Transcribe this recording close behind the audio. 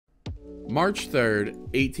March 3rd,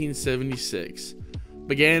 1876,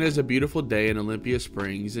 began as a beautiful day in Olympia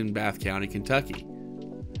Springs in Bath County, Kentucky.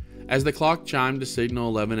 As the clock chimed to signal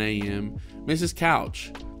 11 a.m., Mrs.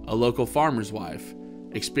 Couch, a local farmer's wife,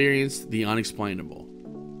 experienced the unexplainable.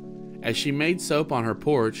 As she made soap on her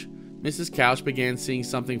porch, Mrs. Couch began seeing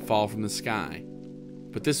something fall from the sky.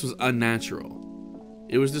 But this was unnatural.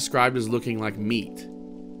 It was described as looking like meat.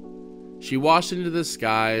 She watched into the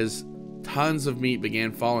sky as tons of meat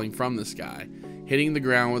began falling from the sky, hitting the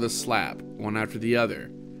ground with a slap, one after the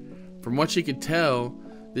other. From what she could tell,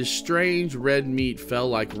 this strange red meat fell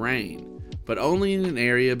like rain, but only in an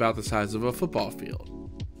area about the size of a football field.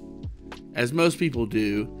 As most people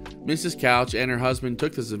do, Mrs. Couch and her husband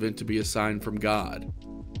took this event to be a sign from God.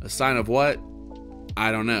 A sign of what?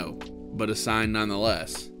 I don't know, but a sign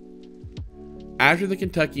nonetheless. After the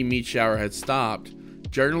Kentucky meat shower had stopped,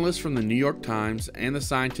 journalists from the New York Times and the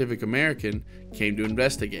Scientific American came to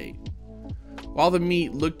investigate. While the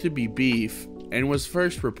meat looked to be beef and was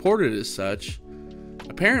first reported as such,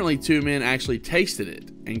 apparently two men actually tasted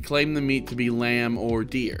it and claimed the meat to be lamb or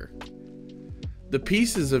deer. The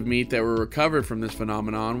pieces of meat that were recovered from this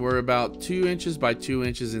phenomenon were about 2 inches by 2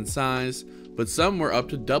 inches in size, but some were up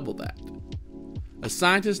to double that. A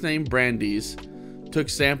scientist named Brandeis took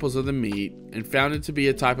samples of the meat and found it to be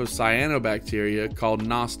a type of cyanobacteria called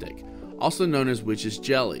Nostoc, also known as witch's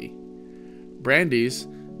jelly. Brandeis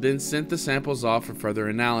then sent the samples off for further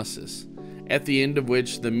analysis, at the end of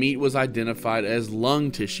which the meat was identified as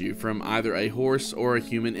lung tissue from either a horse or a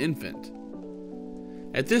human infant.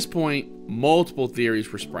 At this point, multiple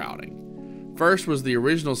theories were sprouting. First was the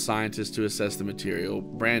original scientist to assess the material,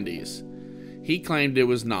 Brandeis. He claimed it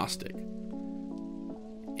was Nostoc.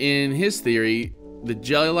 In his theory, the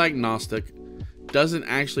jelly-like Nostoc doesn't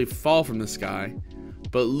actually fall from the sky,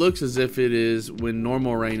 but looks as if it is when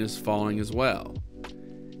normal rain is falling as well.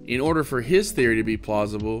 In order for his theory to be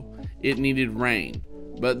plausible, it needed rain,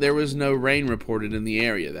 but there was no rain reported in the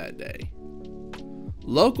area that day.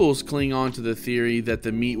 Locals cling on to the theory that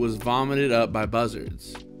the meat was vomited up by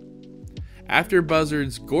buzzards. After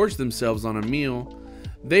buzzards gorge themselves on a meal,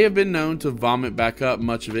 they have been known to vomit back up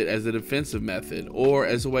much of it as a defensive method or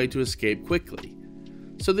as a way to escape quickly.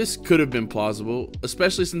 So this could have been plausible,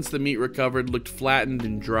 especially since the meat recovered looked flattened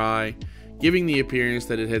and dry, giving the appearance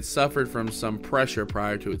that it had suffered from some pressure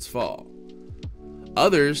prior to its fall.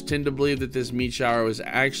 Others tend to believe that this meat shower was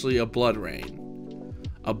actually a blood rain.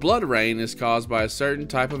 A blood rain is caused by a certain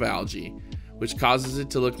type of algae, which causes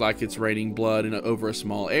it to look like it's raining blood over a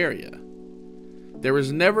small area. There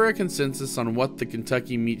was never a consensus on what the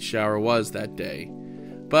Kentucky meat shower was that day,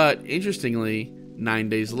 but interestingly, 9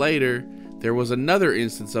 days later, there was another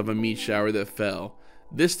instance of a meat shower that fell,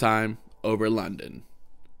 this time over London.